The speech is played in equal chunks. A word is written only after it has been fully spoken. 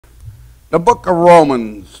The book of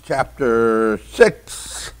Romans, chapter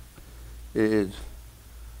 6, is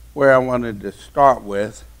where I wanted to start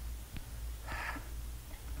with.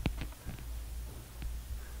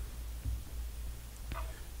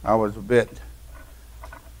 I was a bit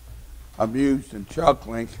amused and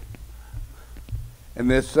chuckling in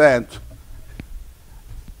this sense.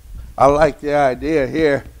 I like the idea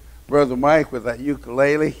here, Brother Mike with that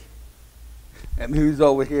ukulele, and who's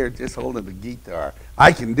over here just holding the guitar.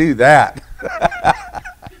 I can do that.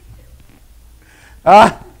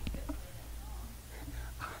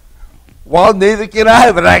 Well, neither can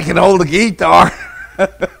I, but I can hold the guitar.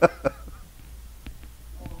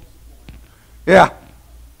 Yeah.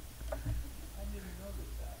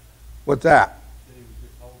 What's that?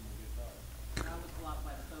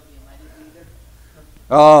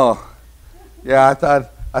 Oh, yeah. I thought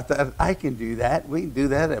I can do that. We can do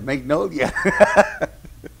that at Magnolia. That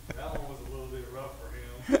one was a little bit rough for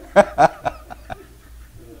him.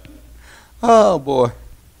 Oh boy.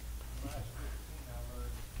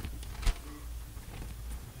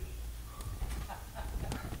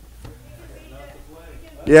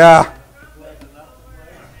 Yeah.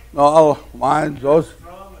 No, mine those.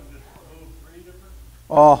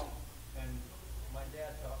 Oh. And my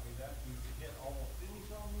dad taught me that you could hit almost any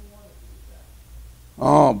song you wanted to with that.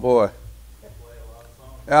 Oh boy. Play a lot of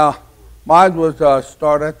songs. Yeah. Mine was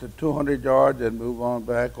start at the 200 yards and move on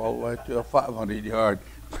back all the way to a 500 yard.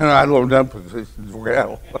 And I learned them positions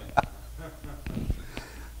well.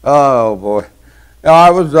 Oh boy. Now I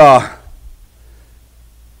was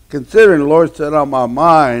considering the Lord set on my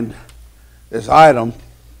mind this item,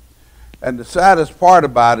 and the saddest part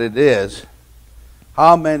about it is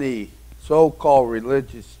how many so-called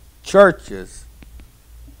religious churches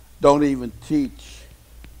don't even teach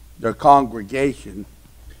their congregation.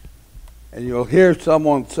 And you'll hear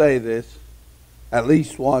someone say this at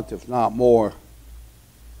least once, if not more.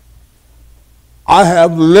 I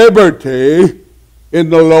have liberty in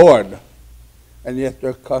the Lord. And yet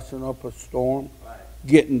they're cussing up a storm,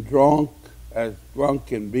 getting drunk as drunk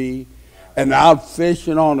can be, and out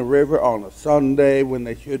fishing on the river on a Sunday when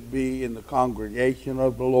they should be in the congregation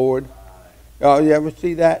of the Lord. You ever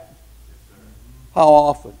see that? How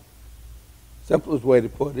often? Simplest way to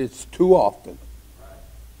put it, it's too often.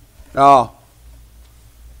 Now,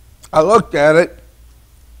 I looked at it,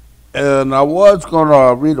 and I was going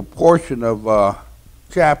to read a portion of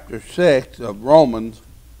chapter 6 of Romans,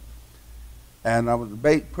 and I was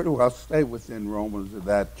pretty well stay within Romans of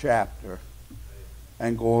that chapter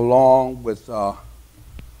and go along with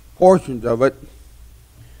portions of it.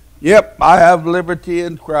 Yep, I have liberty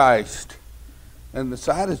in Christ. And the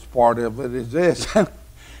saddest part of it is this.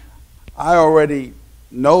 I already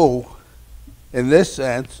know, in this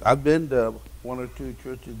sense, I've been to one or two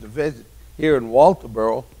churches to visit here in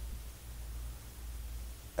Walterboro,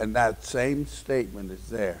 and that same statement is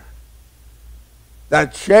there.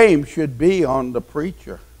 That shame should be on the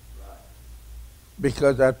preacher,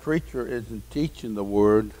 because that preacher isn't teaching the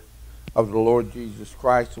word of the Lord Jesus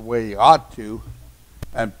Christ the way he ought to,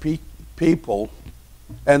 and people,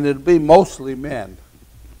 and it'll be mostly men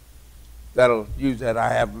that'll use that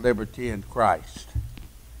I have liberty in Christ.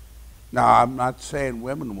 Now, I'm not saying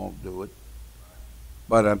women won't do it,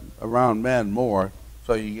 but I'm around men more,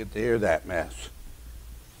 so you get to hear that mess.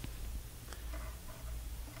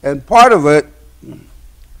 And part of it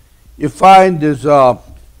you find is the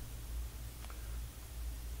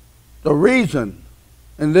reason,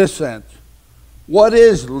 in this sense, what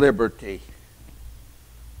is liberty?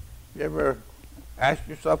 You ever ask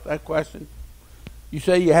yourself that question? You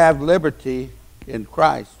say you have liberty in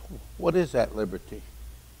Christ. What is that liberty?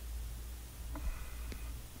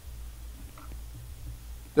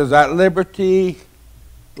 Does that liberty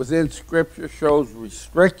within Scripture shows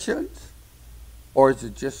restrictions? Or is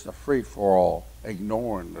it just a free-for-all,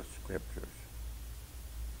 ignoring the Scriptures?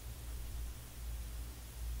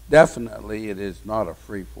 Definitely it is not a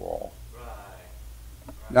free-for-all.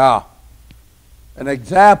 Right. Now, an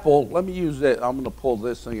example, let me use it. I'm going to pull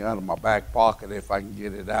this thing out of my back pocket if I can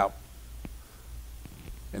get it out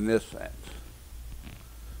in this sense.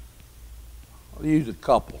 I'll use a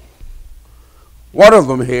couple. One of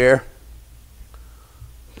them here,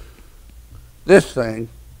 this thing,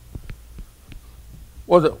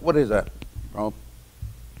 what is that, Rome?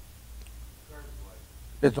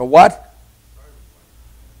 It's a what?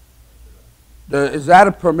 Is that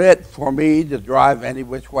a permit for me to drive any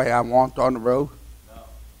which way I want on the road? No.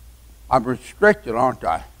 I'm restricted, aren't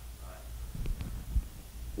I?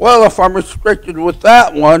 Well, if I'm restricted with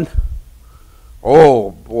that one,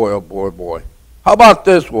 oh boy, oh boy, boy. How about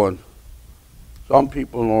this one? Some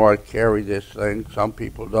people know I carry this thing, some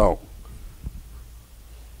people don't.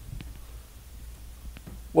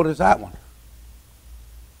 What is that one?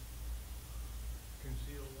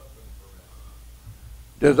 Concealed weapon forever.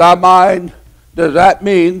 Does that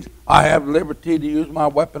mean I have liberty to use my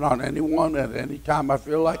weapon on anyone at any time I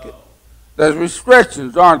feel like it? There's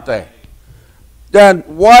restrictions, aren't they? Then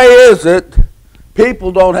why is it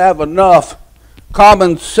people don't have enough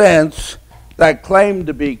common sense that claim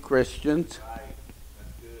to be Christians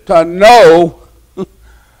to know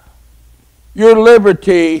your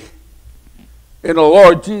liberty in the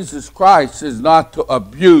Lord Jesus Christ is not to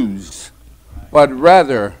abuse, but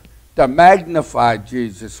rather to magnify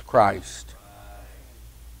Jesus Christ?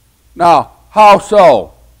 Now, how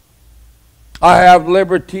so? I have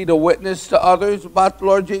liberty to witness to others about the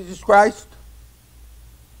Lord Jesus Christ.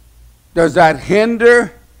 Does that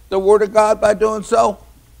hinder the Word of God by doing so?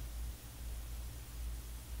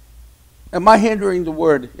 Am I hindering the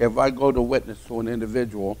Word if I go to witness to an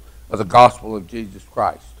individual of the gospel of Jesus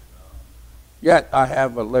Christ? Yet I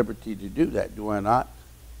have a liberty to do that, do I not?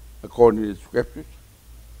 According to the Scriptures.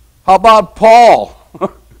 How about Paul?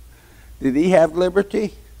 Did he have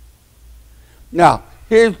liberty? Now,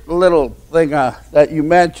 here's a little thing that you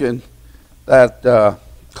mentioned that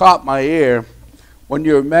caught my ear when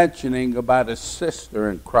you were mentioning about a sister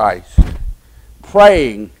in Christ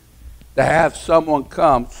praying to have someone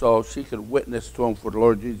come so she could witness to him for the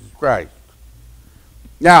Lord Jesus Christ.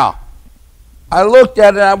 Now, I looked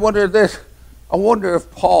at it and I wonder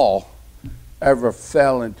if Paul ever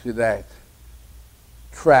fell into that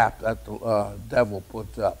trap that the devil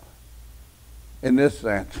puts up. In this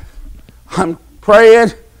sense, I'm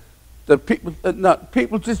praying that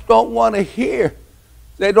people just don't want to hear.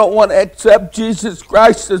 They don't want to accept Jesus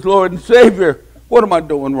Christ as Lord and Savior. What am I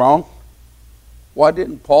doing wrong? Why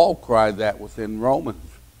didn't Paul cry that within Romans?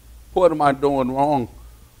 What am I doing wrong?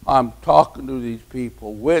 I'm talking to these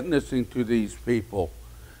people, witnessing to these people.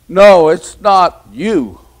 No, it's not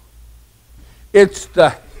you. It's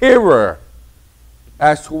the hearer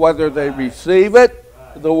as to whether they receive it,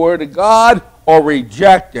 the Word of God, or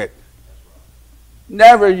reject it.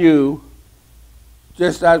 Never you,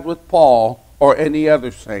 just as with Paul or any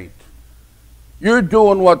other saint. You're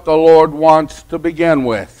doing what the Lord wants to begin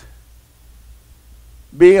with.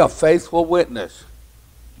 Be a faithful witness.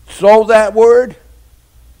 Sow that word,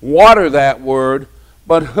 water that word,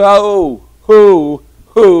 but who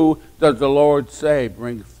does the Lord say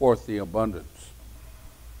brings forth the abundance?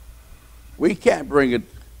 We can't bring it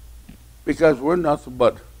because we're nothing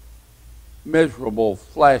but miserable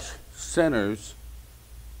flesh sinners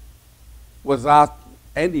without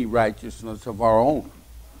any righteousness of our own.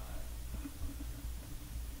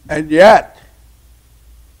 And yet,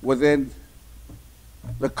 within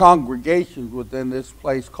the congregations within this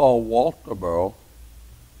place called Walterboro,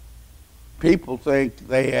 people think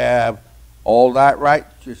they have all that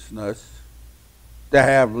righteousness to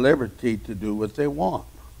have liberty to do what they want.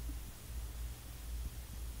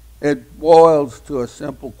 It boils to a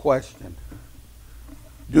simple question.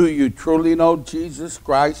 Do you truly know Jesus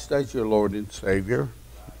Christ as your Lord and Savior?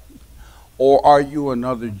 Or are you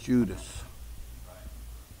another Judas?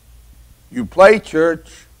 You play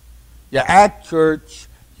church, you act church,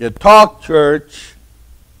 you talk church,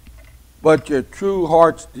 but your true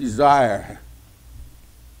heart's desire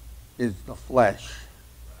is the flesh,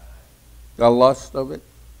 the lust of it,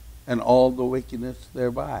 and all the wickedness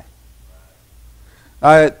thereby.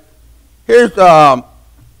 Here's some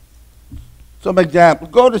examples.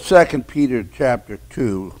 Go to 2 Peter chapter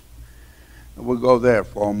 2. And we'll go there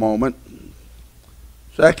for a moment.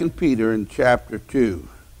 2 Peter in chapter 2.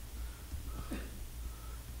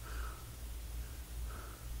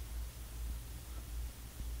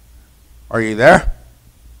 Are you there?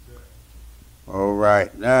 All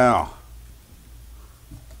right. Now,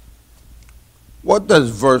 what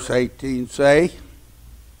does verse 18 say?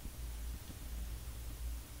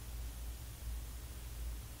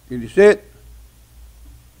 Can you see it?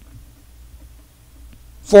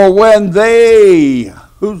 For when they,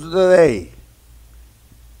 who's the they?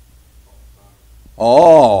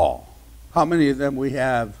 Oh, how many of them we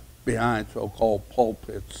have behind so-called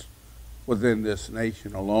pulpits within this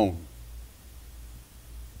nation alone?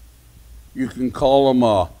 You can call them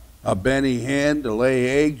a Benny hen to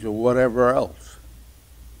lay eggs or whatever else.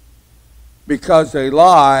 Because they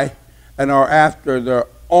lie and are after their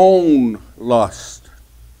own lust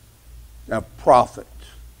of profit.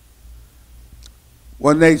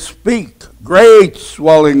 When they speak great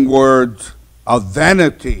swelling words of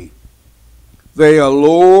vanity, they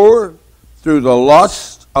allure through the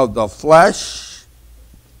lust of the flesh,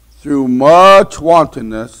 through much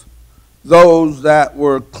wantonness, those that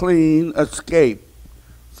were clean escape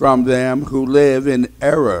from them who live in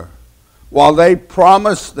error. while they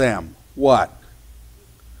promised them what?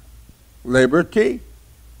 Liberty?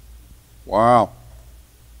 Wow.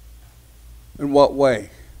 In what way?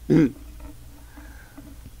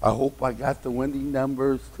 I hope I got the winning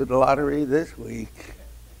numbers to the lottery this week.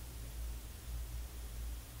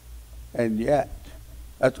 And yet,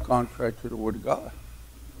 that's contrary to the Word of God.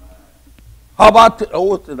 How about,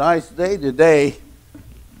 it's a nice day today.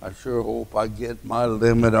 I sure hope I get my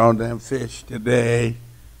limit on them fish today.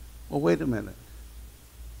 Well, wait a minute.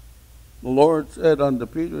 The Lord said unto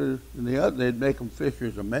Peter and the other, they'd make them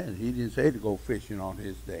fishers of men. He didn't say to go fishing on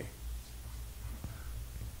his day.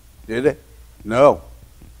 Did it? No.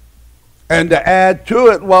 And to add to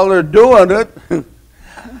it while they're doing it,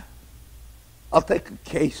 I'll take a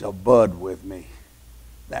case of Bud with me.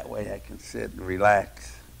 That way I can sit and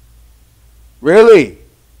relax. Really?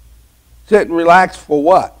 Sit and relax for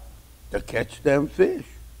what? To catch them fish.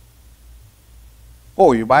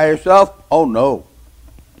 Oh, you by yourself? Oh, no.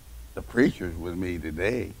 The preacher's with me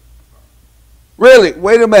today. Really?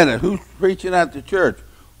 Wait a minute. Who's preaching at the church?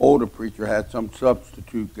 Oh, the preacher had some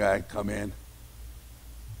substitute guy come in.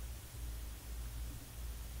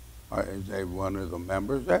 Is they one of the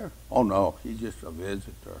members there? Oh, no. He's just a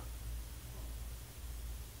visitor.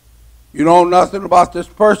 You know nothing about this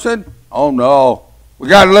person? Oh, no. We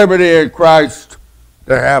got liberty in Christ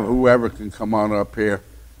to have whoever can come on up here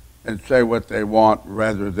and say what they want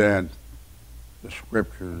rather than the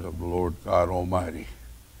scriptures of the Lord God Almighty.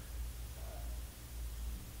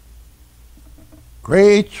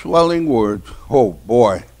 Great swelling words. Oh,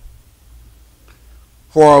 boy.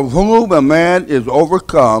 For of whom a man is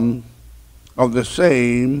overcome, of the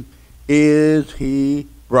same is he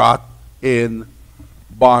brought in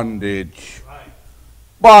bondage. Right.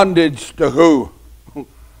 Bondage to who?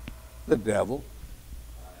 The devil.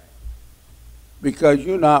 Because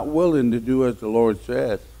you're not willing to do as the Lord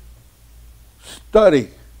says. Study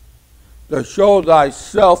to show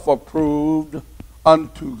thyself approved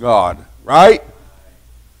unto God. Right?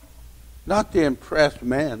 Not to impress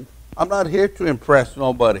men. I'm not here to impress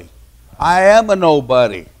nobody. I am a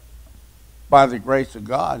nobody. By the grace of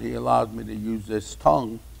God, He allows me to use this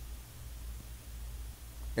tongue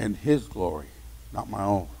in His glory, not my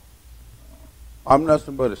own. I'm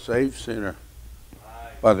nothing but a saved sinner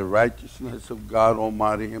by the righteousness of God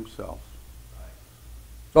Almighty Himself.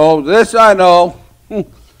 So this I know,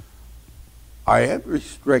 I am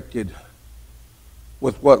restricted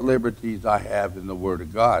with what liberties I have in the Word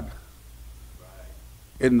of God.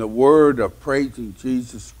 In the word of praising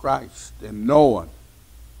Jesus Christ and knowing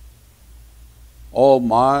all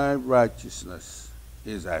my righteousness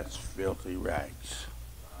is as filthy rags.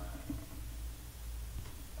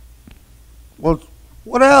 Well,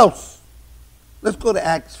 what else? Let's go to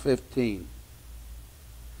Acts 15.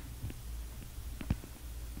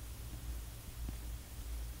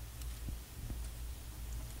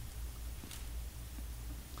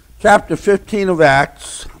 Chapter 15 of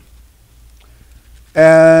Acts.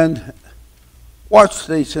 And watch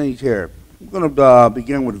these things here. I'm going to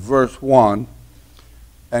begin with verse 1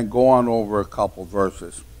 and go on over a couple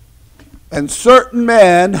verses. And certain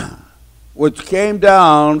men which came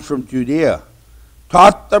down from Judea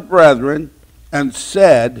taught the brethren and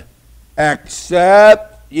said,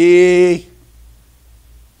 except ye,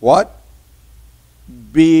 what?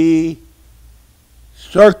 Be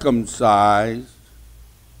circumcised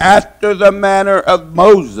after the manner of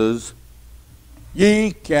Moses,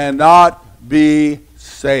 ye cannot be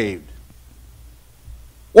saved.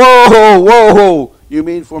 Whoa, whoa. You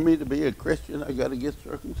mean for me to be a Christian, I got to get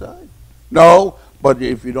circumcised? No, but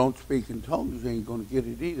if you don't speak in tongues, you ain't going to get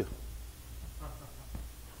it either.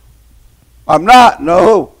 I'm not,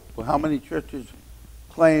 no. Well, how many churches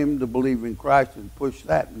claim to believe in Christ and push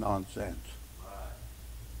that nonsense?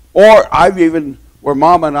 Or I've even, where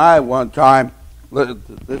Mom and I one time,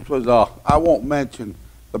 this was I won't mention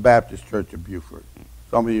the Baptist Church of Beaufort.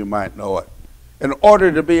 Some of you might know it. In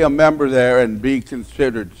order to be a member there and be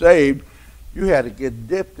considered saved, you had to get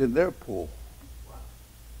dipped in their pool.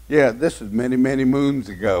 Yeah, this is many, many moons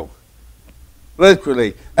ago.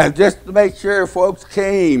 Literally. And just to make sure folks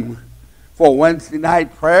came for Wednesday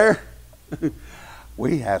night prayer,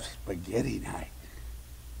 we have spaghetti night.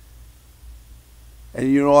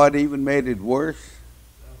 And you know what even made it worse?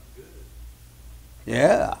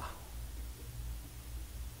 Yeah.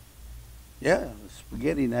 Yeah,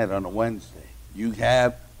 spaghetti night on a Wednesday.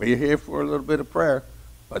 We're here for a little bit of prayer,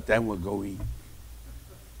 but then we'll go eat.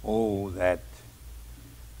 Oh, that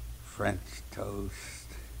French toast,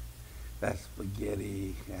 that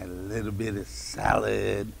spaghetti, and a little bit of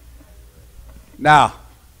salad. Now,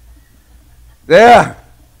 there,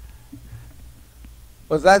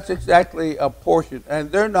 But that's exactly a portion.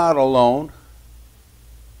 And they're not alone.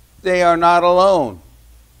 They are not alone.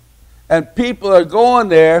 And people are going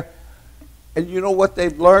there, and you know what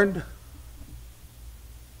they've learned?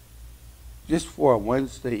 Just for a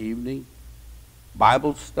Wednesday evening,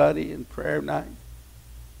 Bible study and prayer night.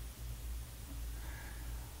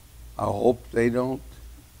 I hope they don't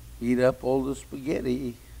eat up all the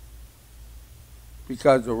spaghetti,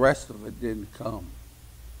 because the rest of it didn't come.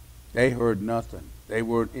 They heard nothing. They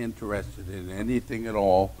weren't interested in anything at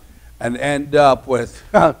all, and end up with,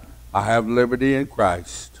 I have liberty in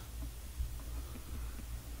Christ.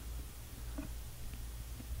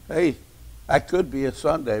 Hey, that could be a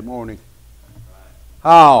Sunday morning.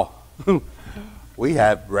 How? We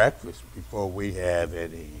have breakfast before we have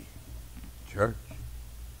any church.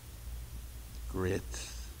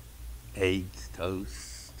 Grits, eggs,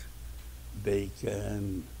 toast,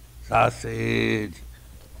 bacon, sausage,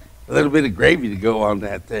 a little bit of gravy to go on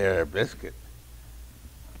that there biscuit.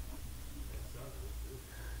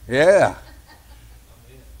 Yeah.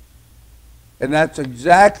 And that's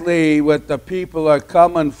exactly what the people are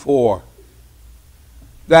coming for.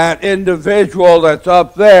 That individual that's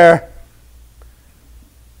up there,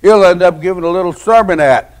 he'll end up giving a little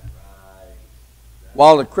sermonette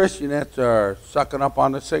while the Christianettes are sucking up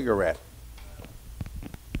on a cigarette.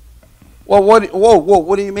 Well,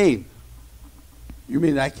 what do you mean? You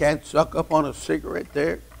mean I can't suck up on a cigarette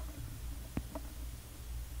there?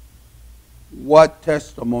 What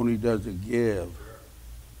testimony does it give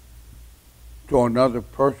to another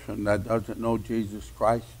person that doesn't know Jesus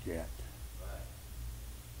Christ yet?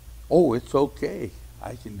 Oh, it's okay.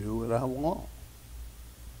 I can do what I want.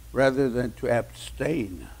 Rather than to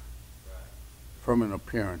abstain from an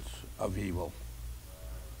appearance of evil.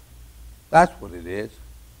 That's what it is.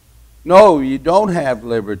 No, you don't have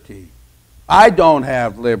liberty. I don't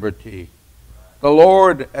have liberty. The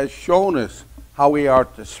Lord has shown us how we are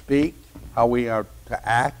to speak, how we are to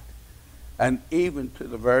act, and even to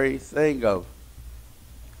the very thing of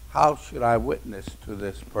how should I witness to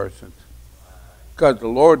this person? Because the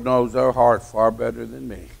Lord knows their heart far better than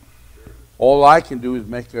me. All I can do is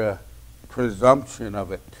make a presumption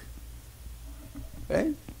of it.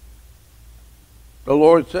 Okay? The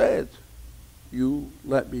Lord says, you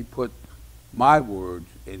let me put my words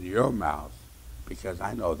in your mouth because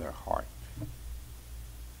I know their heart.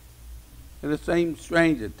 And it seems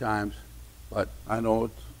strange at times, but I know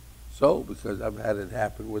it's so because I've had it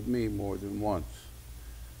happen with me more than once.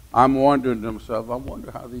 I'm wondering to myself, I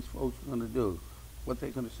wonder how these folks are going to do. What they're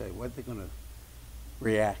going to say, what they're going to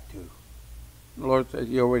react to. The Lord says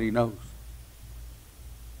he already knows.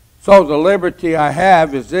 So the liberty I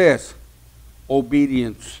have is this,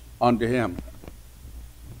 obedience unto him.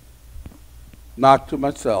 Not to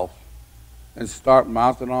myself. And start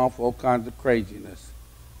mouthing off all kinds of craziness.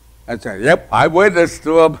 And say, yep, I witnessed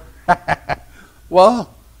to him.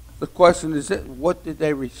 Well, the question is, what did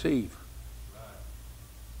they receive?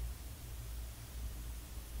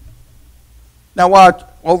 Now watch,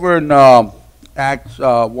 over in Acts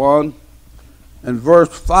 1 and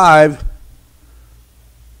verse 5,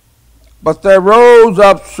 but there rose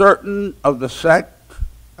up certain of the sect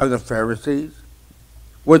of the Pharisees,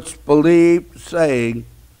 which believed, saying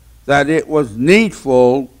that it was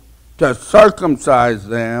needful to circumcise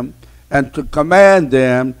them and to command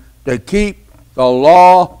them to keep the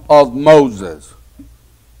law of Moses.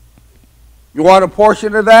 You want a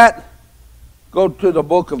portion of that? Go to the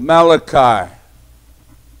book of Malachi.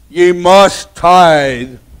 Ye must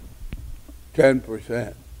tithe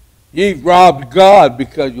 10%. You've robbed God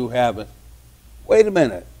because you haven't. Wait a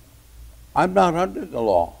minute. I'm not under the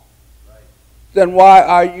law. Right. Then why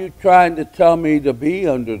are you trying to tell me to be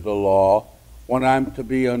under the law when I'm to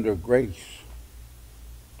be under grace?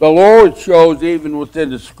 The Lord shows even within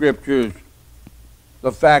the scriptures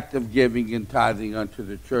the fact of giving and tithing unto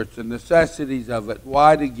the church, the necessities of it.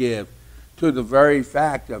 Why to give? To the very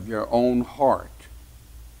fact of your own heart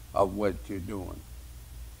of what you're doing.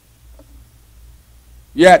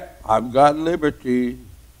 Yet, I've got liberty.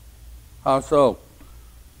 How so?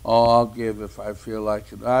 Oh, I'll give if I feel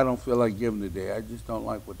like it. I don't feel like giving today. I just don't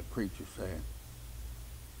like what the preacher's saying.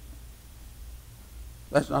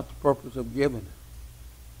 That's not the purpose of giving.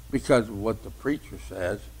 Because of what the preacher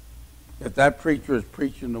says. If that preacher is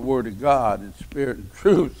preaching the Word of God in spirit and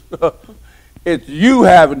truth, it's you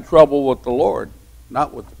having trouble with the Lord,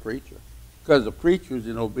 not with the preacher. Because the preacher is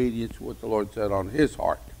in obedience to what the Lord said on his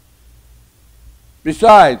heart.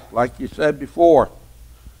 Besides, like you said before,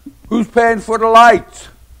 who's paying for the lights?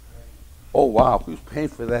 Oh, wow, who's paying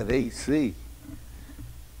for that AC?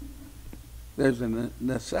 There's a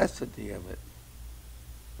necessity of it.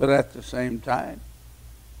 But at the same time,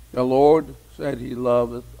 The Lord said he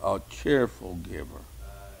loveth a cheerful giver.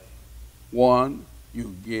 One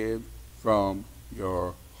you give from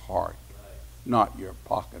your heart, not your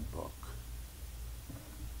pocketbook.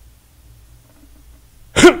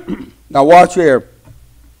 Now watch here.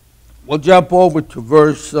 We'll jump over to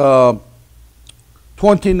verse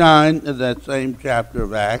 29 of that same chapter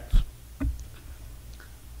of Acts.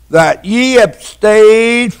 That ye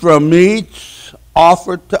abstain from meats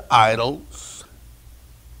offered to idols,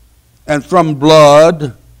 and from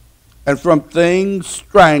blood, and from things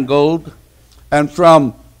strangled, and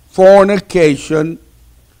from fornication,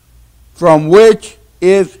 from which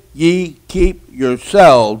if ye keep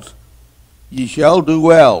yourselves, ye shall do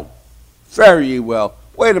well. Fare ye well.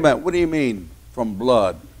 Wait a minute, what do you mean from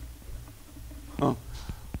blood? Huh?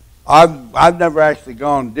 I've never actually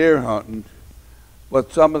gone deer hunting,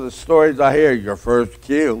 but some of the stories I hear, your first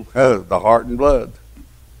kill, the heart and blood.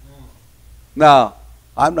 Now,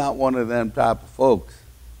 I'm not one of them type of folks.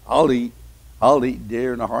 I'll eat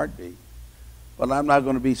deer in a heartbeat, but I'm not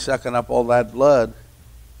going to be sucking up all that blood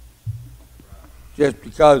just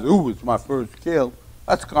because, it's my first kill.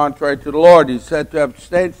 That's contrary to the Lord. He said to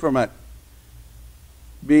abstain from it,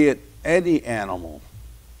 be it any animal.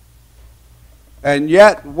 And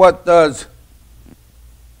yet, what does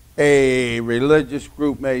a religious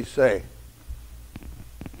group may say?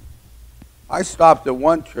 I stopped at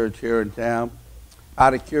one church here in town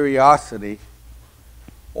out of curiosity.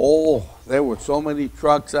 Oh, there were so many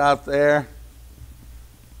trucks out there.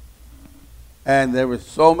 And there were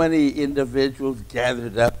so many individuals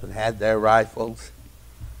gathered up and had their rifles.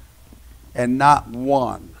 And not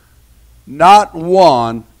one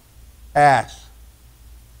asked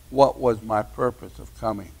what was my purpose of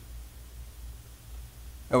coming.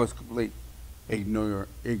 That was complete. Ignore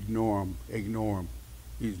him.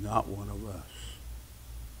 He's not one of us.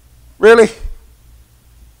 Really?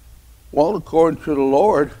 Well, according to the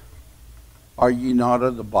Lord, are ye not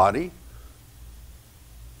of the body?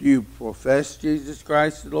 Do you profess Jesus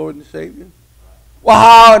Christ, the Lord and Savior? Well,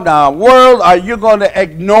 how in the world are you going to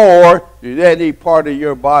ignore any part of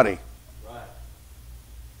your body? Right.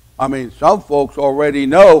 I mean, some folks already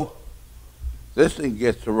know this thing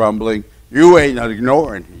gets to rumbling. You ain't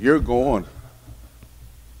ignoring. You're going.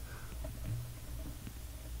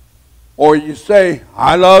 Or you say,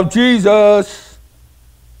 I love Jesus.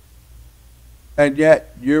 And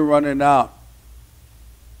yet you're running out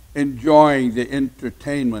enjoying the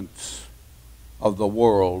entertainments of the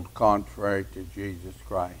world contrary to Jesus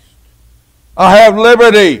Christ. I have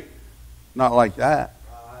liberty. Not like that.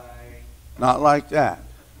 Right. Not like that.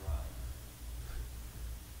 Right.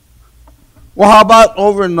 Well, how about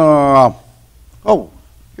over in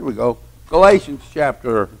here we go. Galatians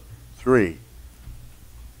chapter 3.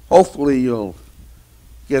 Hopefully you'll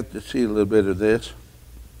get to see a little bit of this.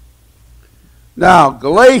 Now,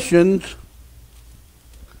 Galatians,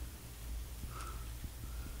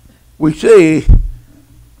 we see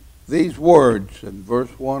these words in verse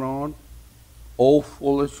 1 on. O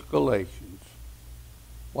foolish Galatians.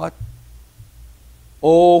 What?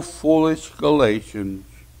 O foolish Galatians,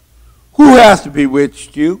 who hath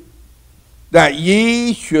bewitched you, that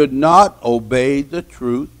ye should not obey the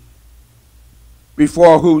truth,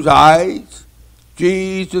 before whose eyes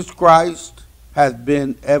Jesus Christ hath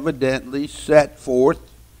been evidently set forth,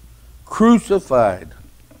 crucified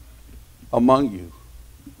among you.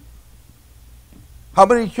 How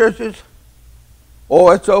many churches?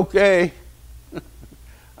 Oh, it's okay.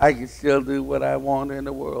 I can still do what I want in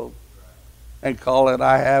the world and call it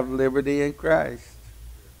I have liberty in Christ.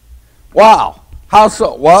 Wow. How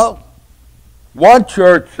so? Well, one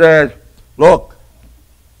church says, look,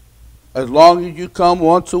 as long as you come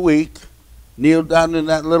once a week, kneel down in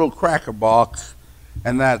that little cracker box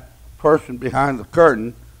and that person behind the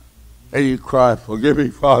curtain, and you cry, forgive me,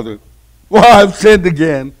 Father. Well, I've sinned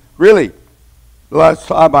again. Really? The last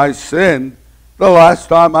time I sinned, the last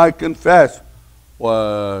time I confessed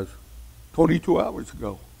was 22 hours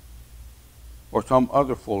ago. Or some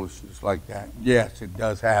other foolishness like that. Yes, it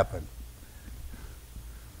does happen.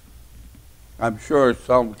 I'm sure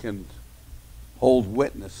some can hold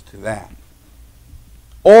witness to that.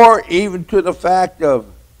 Or even to the fact of,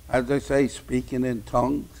 as they say, speaking in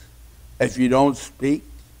tongues. If you don't speak,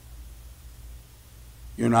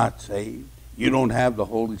 you're not saved. You don't have the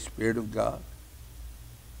Holy Spirit of God.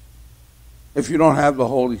 If you don't have the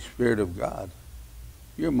Holy Spirit of God,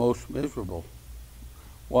 you're most miserable.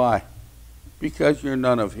 Why? Because you're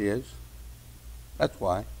none of His. That's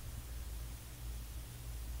why.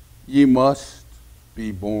 Ye must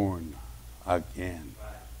be born again.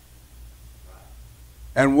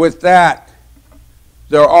 And with that,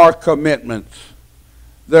 there are commitments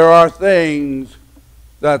There are things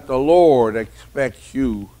that the Lord expects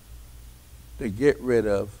you to get rid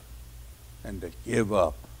of and to give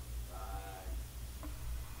up.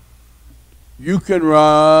 You can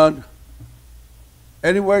run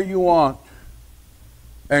anywhere you want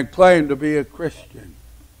and claim to be a Christian.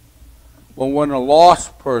 But when a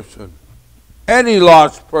lost person, any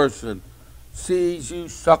lost person, sees you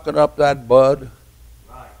sucking up that bud,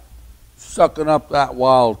 sucking up that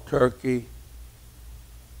wild turkey,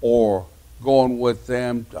 or going with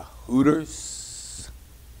them to Hooters,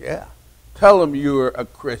 yeah, tell them you're a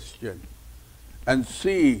Christian. And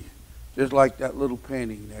see, just like that little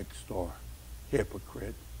painting next door,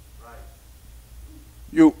 hypocrite. Right.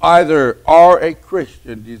 You either are a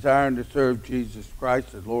Christian desiring to serve Jesus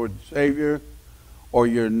Christ as Lord and Savior, or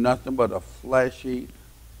you're nothing but a fleshy,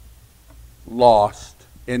 lost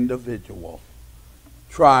individual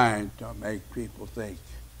trying to make people think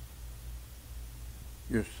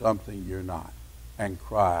you're something you're not and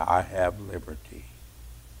cry, I have liberty.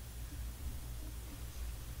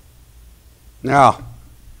 Now,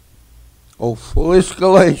 oh, foolish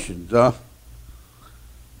Galatians, huh?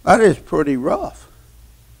 That is pretty rough.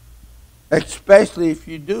 Especially if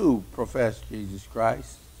you do profess Jesus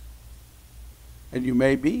Christ. And you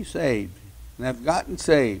may be saved and have gotten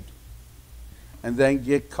saved. And then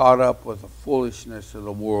get caught up with the foolishness of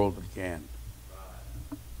the world again.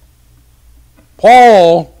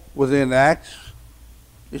 Paul was in Acts.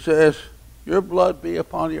 He says, your blood be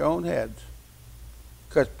upon your own heads.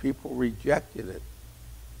 Because people rejected it.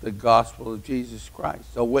 The gospel of Jesus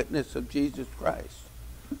Christ. The witness of Jesus Christ.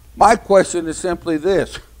 My question is simply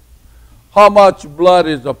this. How much blood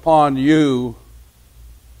is upon you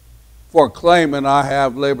for claiming I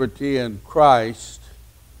have liberty in Christ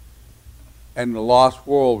and the lost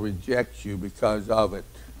world rejects you because of it?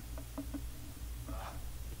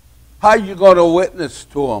 How are you going to witness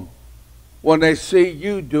to them when they see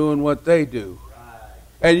you doing what they do?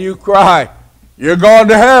 And you cry, you're going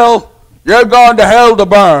to hell. You're going to hell to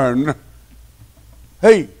burn.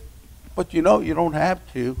 Hey, but you know you don't have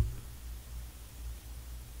to.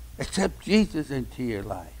 Accept Jesus into your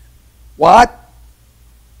life. What?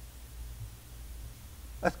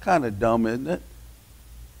 That's kind of dumb, isn't it?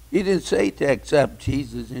 He didn't say to accept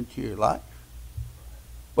Jesus into your life,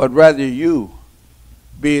 but rather you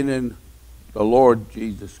being in the Lord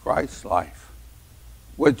Jesus Christ's life,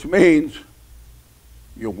 which means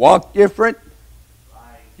you walk different,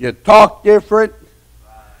 you talk different,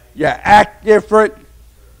 you act different.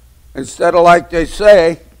 Instead of like they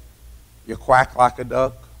say, you quack like a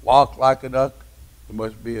duck, walk like a duck, you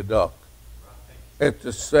must be a duck. It's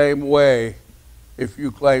the same way if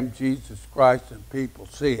you claim Jesus Christ and people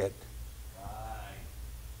see it.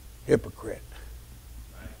 Hypocrite.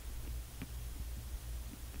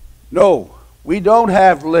 No, we don't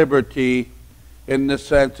have liberty in the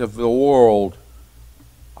sense of the world.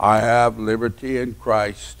 I have liberty in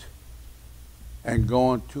Christ and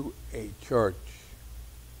going to a church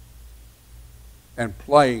and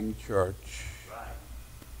playing church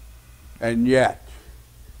and yet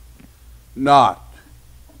not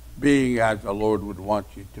being as the Lord would want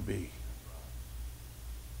you to be.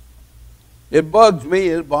 It bugs me,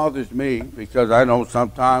 it bothers me, because I know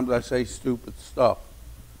sometimes I say stupid stuff.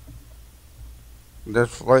 This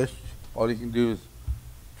flesh, all you can do is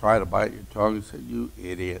try to bite your tongue and say, you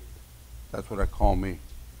idiot. That's what I call me.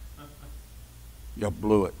 You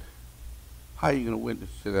blew it. How are you going to witness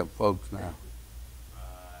to them folks now?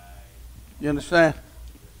 You understand?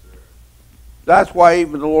 That's why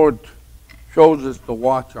even the Lord shows us to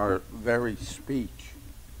watch our very speech.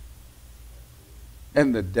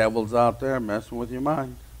 And the devil's out there messing with your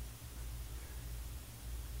mind.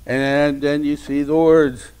 And then you see the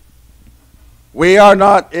words, we are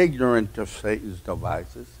not ignorant of Satan's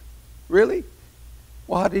devices. Really?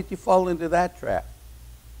 Well, how did you fall into that trap?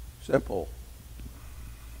 Simple.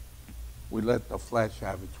 We let the flesh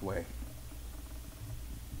have its way.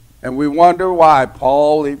 And we wonder why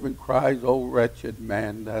Paul even cries, oh wretched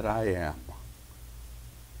man that I am.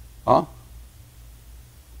 Huh?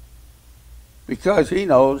 Because he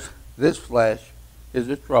knows this flesh is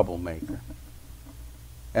a troublemaker.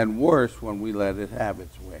 And worse when we let it have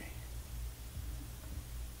its way.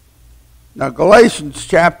 Now Galatians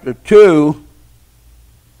chapter 2,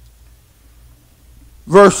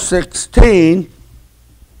 verse 16,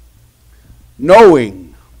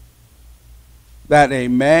 knowing that a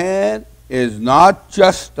man is not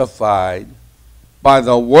justified by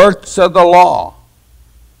the works of the law,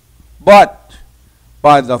 but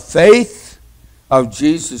by the faith of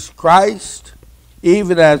Jesus Christ,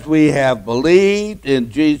 even as we have believed in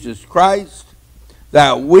Jesus Christ,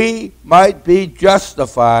 that we might be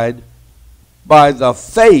justified by the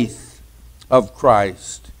faith of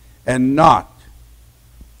Christ, and not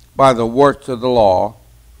by the works of the law.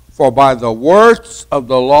 For by the works of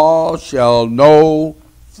the law shall no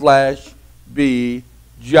flesh be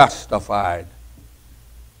justified.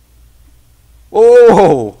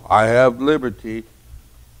 Oh, I have liberty.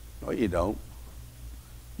 No, you don't.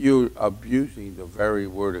 You're abusing the very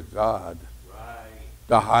word of God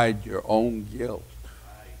to hide your own guilt.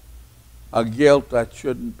 A guilt that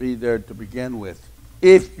shouldn't be there to begin with,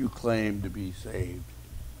 if you claim to be saved,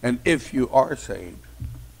 and if you are saved.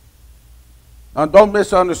 Now, don't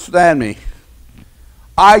misunderstand me.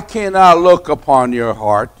 I cannot look upon your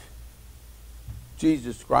heart.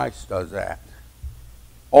 Jesus Christ does that.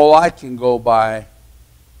 All I can go by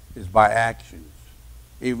is by actions,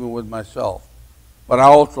 even with myself. But I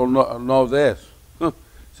also know this.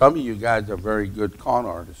 Some of you guys are very good con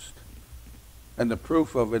artists. And the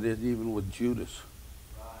proof of it is even with Judas.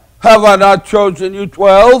 Right. Have I not chosen you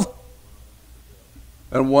 12?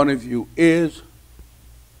 And one of you is.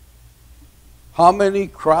 How many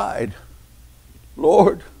cried,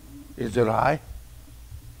 Lord, is it I?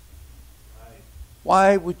 Right.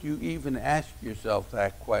 Why would you even ask yourself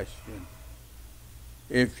that question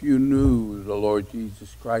if you knew the Lord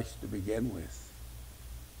Jesus Christ to begin with?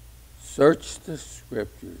 Search the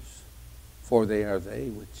Scriptures, for they are they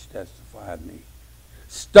which testify of me.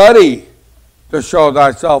 Study to show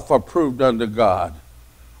thyself approved unto God,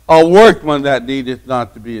 a workman that needeth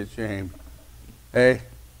not to be ashamed. Hey,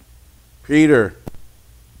 Peter,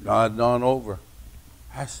 nodding on over.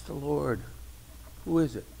 Ask the Lord, who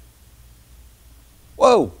is it?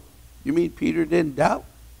 Whoa, you mean Peter didn't doubt,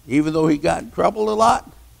 even though he got in trouble a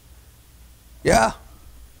lot? Yeah.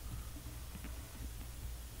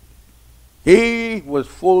 He was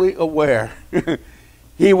fully aware.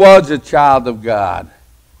 He was a child of God.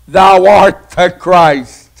 Thou art the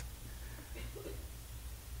Christ.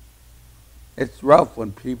 It's rough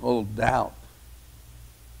when people doubt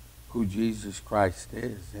who Jesus Christ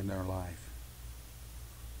is in their life.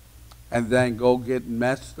 And then go get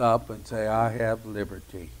messed up and say, I have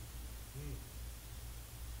liberty.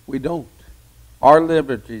 We don't. Our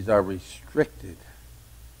liberties are restricted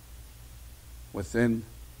within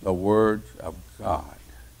the words of God.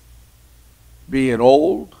 Be it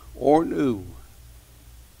old or new.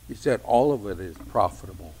 He said all of it is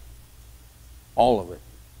profitable. All of it.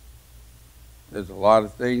 There's a lot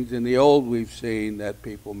of things in the old we've seen that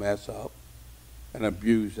people mess up and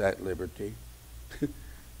abuse that liberty.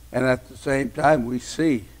 And at the same time we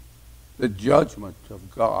see the judgment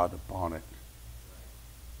of God upon it.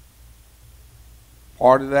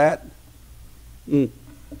 Part of that,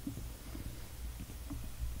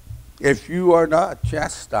 if you are not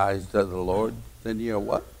chastised of the Lord, then you're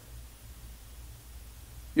what?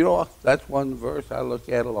 You know, that's one verse I look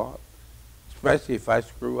at a lot, especially if I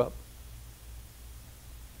screw up.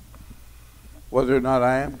 Whether or not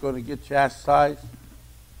I am going to get chastised.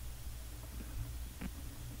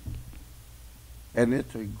 And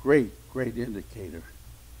it's a great, great indicator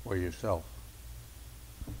for yourself.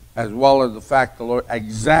 As well as the fact the Lord,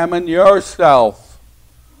 examine yourself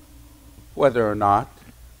whether or not,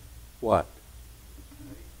 what?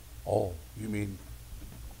 Oh, you mean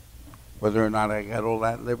whether or not I got all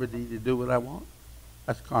that liberty to do what I want?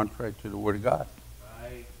 That's contrary to the Word of God.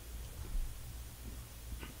 Right.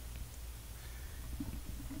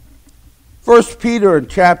 1 Peter in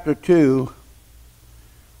chapter 2,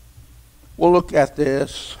 we'll look at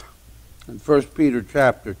this in 1 Peter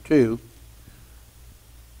chapter 2,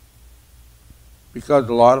 because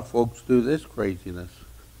a lot of folks do this craziness.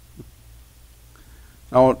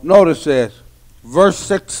 Now notice this, verse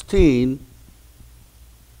 16,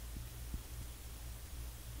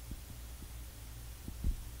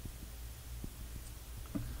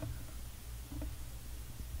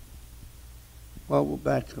 well, we'll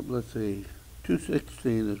back up, let's see,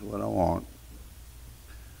 2:16 is what I want.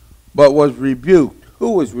 But was rebuked.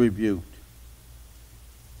 Who was rebuked?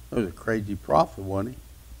 That was a crazy prophet, wasn't he?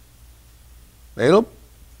 Balaam?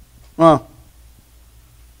 Huh.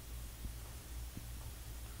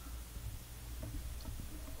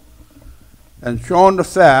 And showing the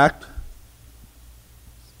fact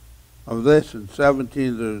of this in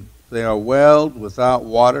 17, that they are welled without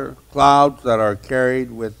water, clouds that are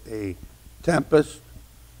carried with a tempest,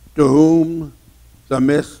 to whom the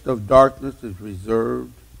mist of darkness is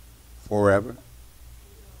reserved forever.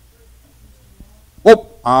 Oh,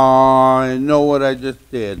 I know what I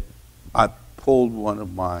just did. I pulled one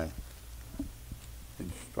of my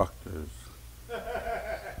instructors.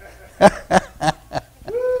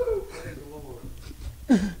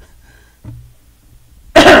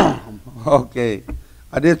 Okay.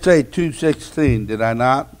 I did say 2:16, did I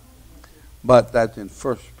not? But that's in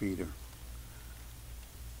 1 Peter.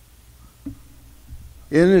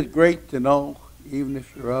 Isn't it great to know, even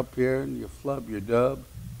if you're up here and you flub your dub,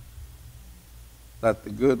 that the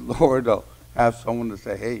good Lord will have someone to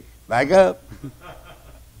say, hey, back up.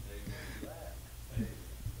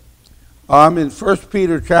 I'm in 1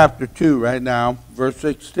 Peter chapter 2 right now, verse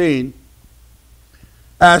 16.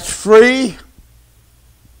 As free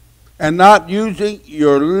and not using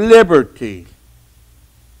your liberty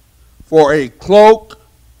for a cloak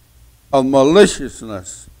of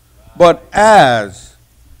maliciousness, but as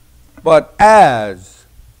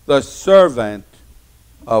the servant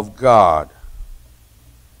of God.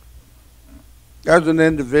 There's an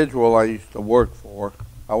individual I used to work for.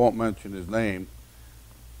 I won't mention his name,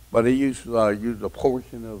 but he used to use a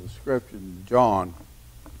portion of the scripture in John.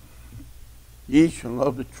 Ye shall know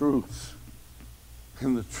the truth,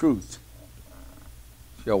 and the truth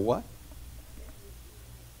shall what?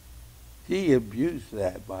 He abused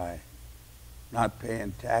that by not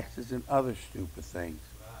paying taxes and other stupid things.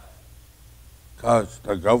 Because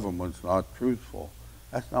the government's not truthful.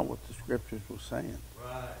 That's not what the scriptures were saying.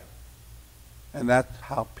 Right. And that's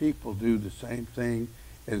how people do the same thing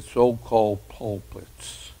in so-called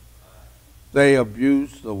pulpits. They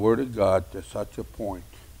abuse the Word of God to such a point.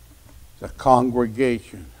 The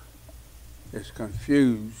congregation is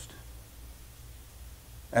confused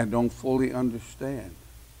and don't fully understand.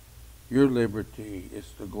 Your liberty is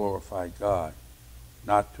to glorify God,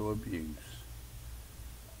 not to abuse.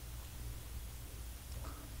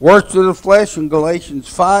 Works of the flesh in Galatians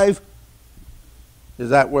 5. Is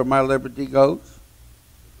that where my liberty goes?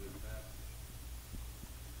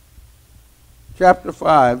 Chapter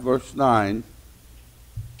 5, verse 9.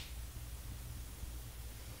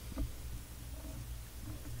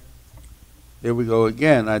 Here we go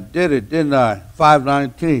again. I did it, didn't I?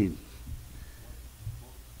 5:19.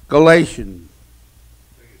 Galatians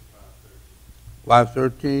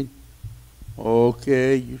 5:13.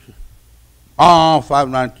 Okay.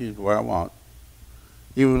 5:19 is where I want.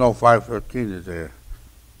 Even though 5:13 is there.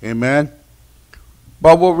 Amen.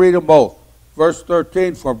 But we'll read them both. Verse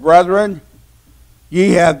 13. For brethren,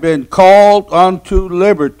 ye have been called unto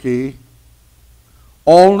liberty.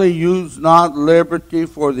 Only use not liberty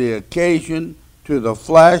for the occasion to the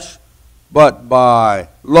flesh, but by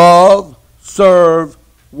love serve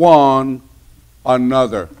one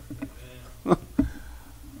another.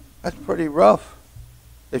 That's pretty rough.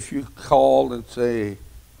 If you call and say,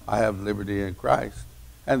 I have liberty in Christ,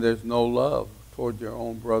 and there's no love toward your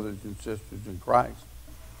own brothers and sisters in Christ.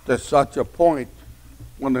 There's such a point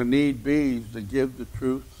when the need be is to give the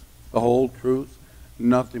truth, the whole truth,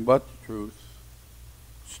 nothing but the truth.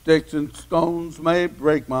 Sticks and stones may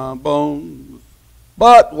break my bones,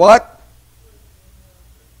 but what?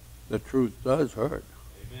 The truth does hurt.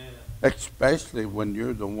 Amen. Especially when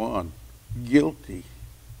you're the one guilty.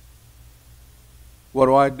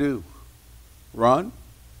 What do? Run?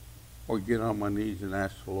 Or get on my knees and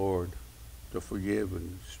ask the Lord to forgive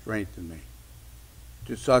and strengthen me?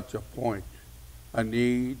 To such a point, I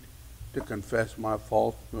need to confess my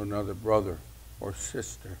fault to another brother or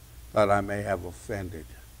sister that I may have offended.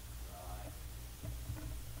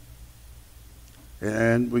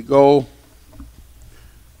 And we go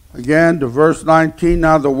again to verse 19.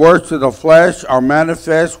 Now the works of the flesh are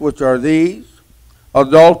manifest, which are these: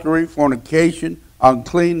 adultery, fornication,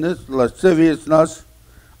 uncleanness, lasciviousness,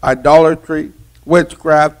 idolatry,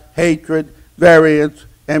 witchcraft, hatred, variance,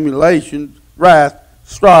 emulations, wrath,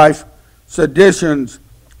 strife, seditions,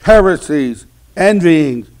 heresies,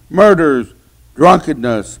 envyings, murders,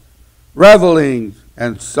 drunkenness, revelings,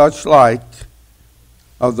 and such like,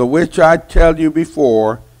 of the which I tell you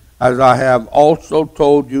before, as I have also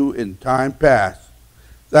told you in time past,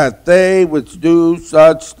 that they which do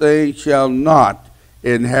such things shall not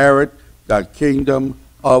inherit the kingdom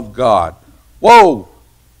of God. Whoa!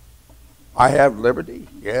 I have liberty?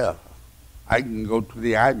 Yeah. I can go to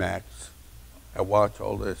the IMAX and watch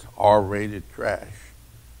all this R-rated trash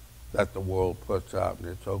that the world puts out, and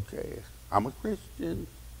it's okay. I'm a Christian.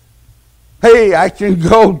 Hey, I can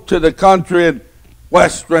go to the country and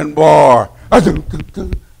Western bar.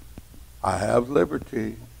 I have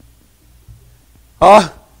liberty. Huh?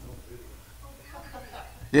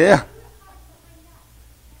 Yeah.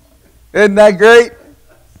 Isn't that great?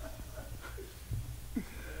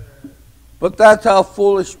 But that's how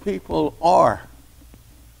foolish people are.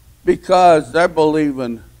 Because they're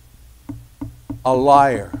believing a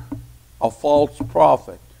liar, a false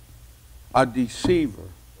prophet, a deceiver,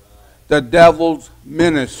 the devil's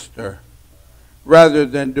minister, rather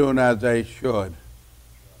than doing as they should.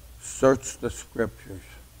 search the scriptures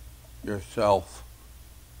yourself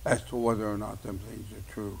as to whether or not them things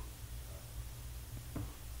are true.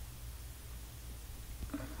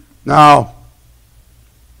 Now,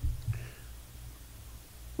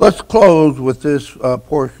 let's close with this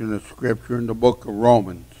portion of Scripture in the book of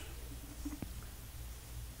Romans,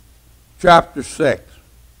 chapter 6.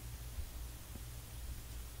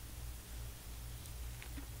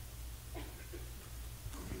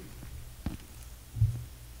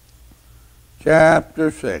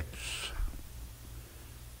 Chapter 6.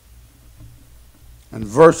 And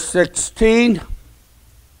verse 16.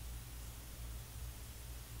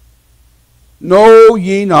 Know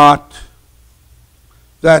ye not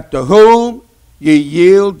that to whom ye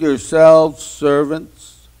yield yourselves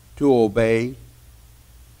servants to obey,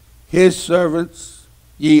 his servants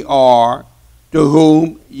ye are to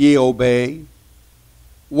whom ye obey,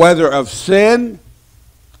 whether of sin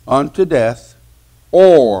unto death,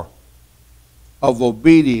 or of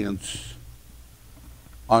obedience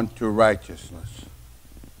unto righteousness.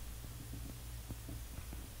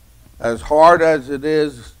 As hard as it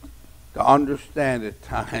is to understand at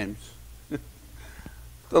times,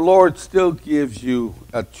 the Lord still gives you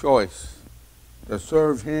a choice to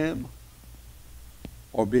serve Him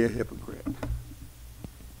or be a hypocrite.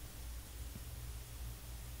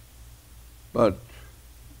 But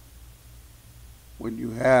when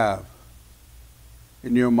you have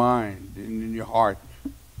in your mind and in your heart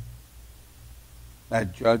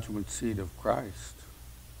that judgment seat of Christ,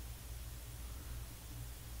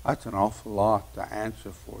 that's an awful lot to answer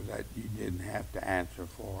for that you didn't have to answer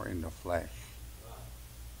for in the flesh.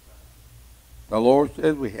 The Lord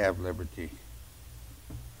says we have liberty.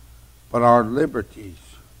 But our liberties,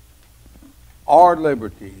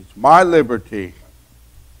 my liberty,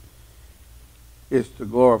 is to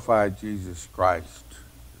glorify Jesus Christ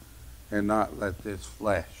and not let this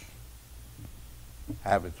flesh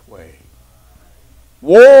have its way.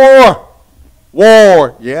 War!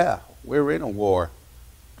 War! Yeah, we're in a war.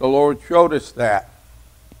 The Lord showed us that.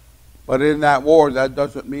 But in that war, that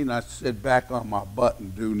doesn't mean I sit back on my butt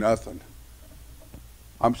and do nothing.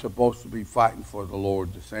 I'm supposed to be fighting for the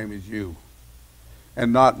Lord the same as you.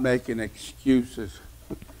 And not making excuses.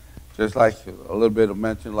 Just like a little bit of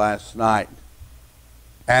mention last night.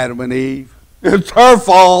 Adam and Eve. It's her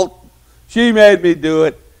fault. She made me do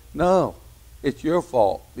it. No, it's your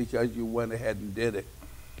fault because you went ahead and did it.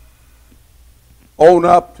 Own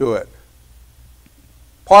up to it.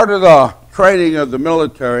 Part of the training of the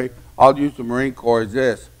military, I'll use the Marine Corps, is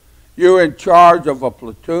this. You're in charge of a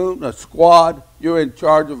platoon, a squad. You're in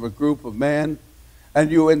charge of a group of men, and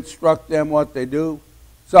you instruct them what they do.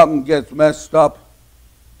 Something gets messed up,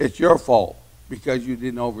 it's your fault because you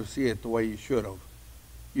didn't oversee it the way you should have.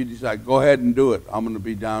 You decide, go ahead and do it. I'm going to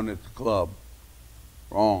be down at the club.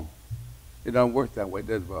 Wrong. It doesn't work that way,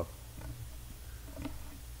 does it, bro?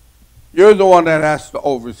 You're the one that has to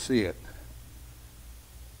oversee it.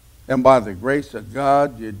 And by the grace of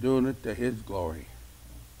God, you're doing it to His glory.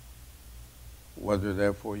 Whether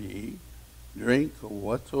therefore you eat, drink, or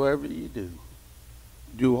whatsoever you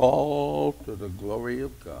do all to the glory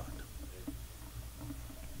of God.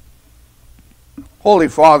 Holy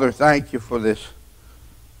Father, thank you for this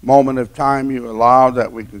moment of time you allowed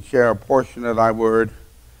that we can share a portion of thy word.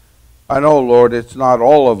 I know, Lord, it's not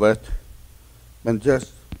all of it, but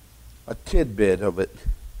just a tidbit of it.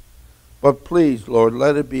 But please, Lord,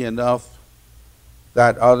 let it be enough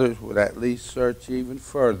that others would at least search even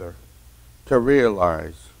further to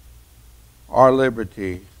realize our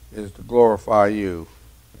liberty is to glorify you,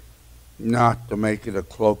 not to make it a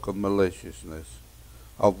cloak of maliciousness,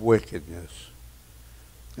 of wickedness.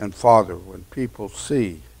 And Father, when people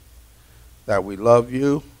see that we love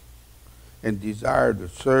you and desire to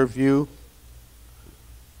serve you,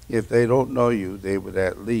 if they don't know you, they would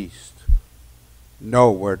at least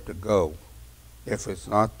know where to go, if it's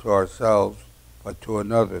not to ourselves, but to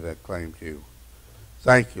another that claims you.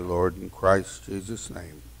 Thank you, Lord, in Christ Jesus'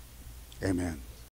 name. Amen.